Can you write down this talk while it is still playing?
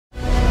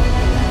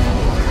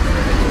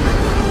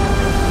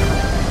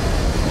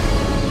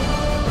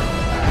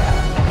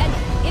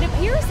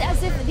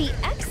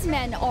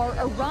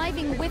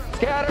arriving with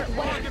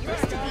what appears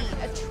to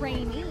be a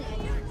trainee.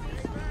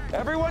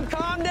 Everyone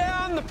calm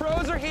down. The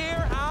pros are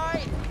here.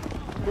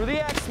 We're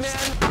the X-Men.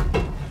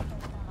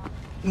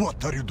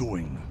 What are you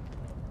doing?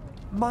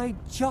 My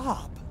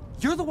job.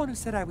 You're the one who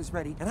said I was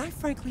ready, and I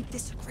frankly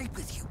disagreed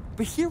with you.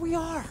 But here we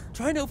are,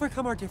 trying to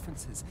overcome our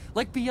differences,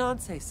 like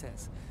Beyonce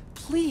says.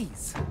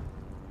 Please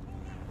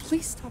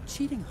stop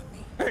cheating on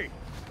me. Hey,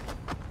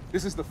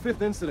 this is the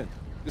 5th incident.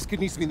 This kid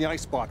needs to be in the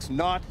icebox,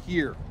 not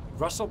here.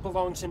 Russell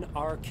belongs in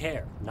our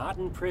care, not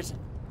in prison.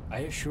 I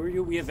assure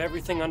you we have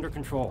everything under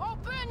control.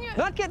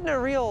 Not getting a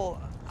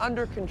real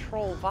under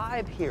control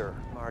vibe here,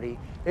 Marty.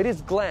 It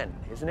is Glenn,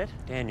 isn't it?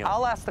 Daniel.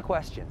 I'll ask the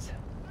questions.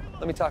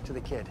 Let me talk to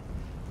the kid.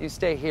 You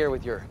stay here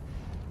with your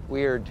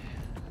weird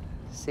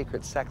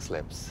secret sex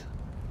lips.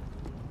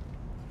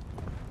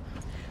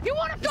 You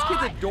want to die? This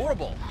kid's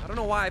adorable. I don't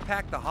know why I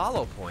packed the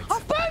hollow points.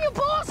 I'll burn your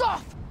balls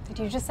off! Did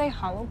you just say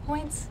hollow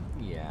points?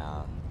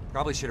 Yeah.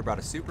 Probably should have brought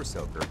a super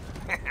soaker.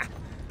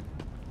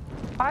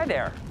 Hi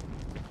there.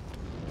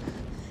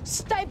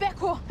 Stay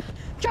back or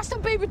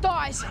Justin Bieber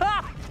dies.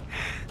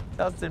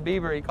 Justin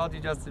Bieber, he called you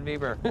Justin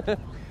Bieber.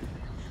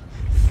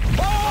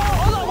 Oh,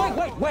 hold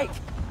on, wait.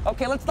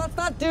 Okay, let's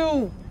not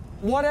do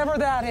whatever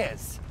that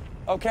is.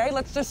 Okay,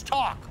 let's just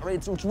talk. I mean,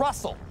 it's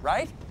Russell,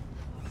 right?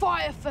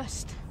 Fire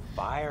Fist.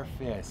 Fire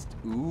Fist.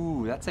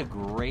 Ooh, that's a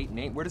great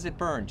name. Where does it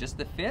burn? Just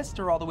the fist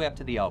or all the way up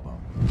to the elbow?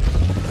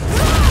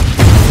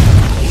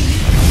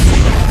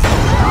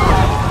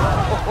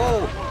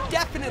 Oh,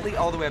 definitely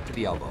all the way up to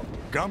the elbow.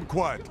 Come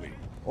quietly,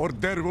 or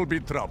there will be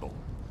trouble.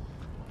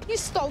 You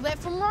stole that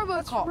from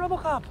RoboCop.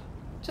 RoboCop.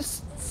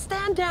 Just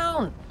stand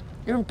down.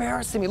 You're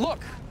embarrassing me.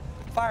 Look,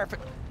 Fire.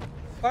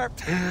 Oh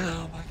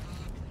my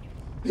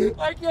God.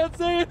 I can't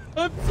say it.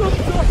 I'm so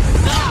sorry.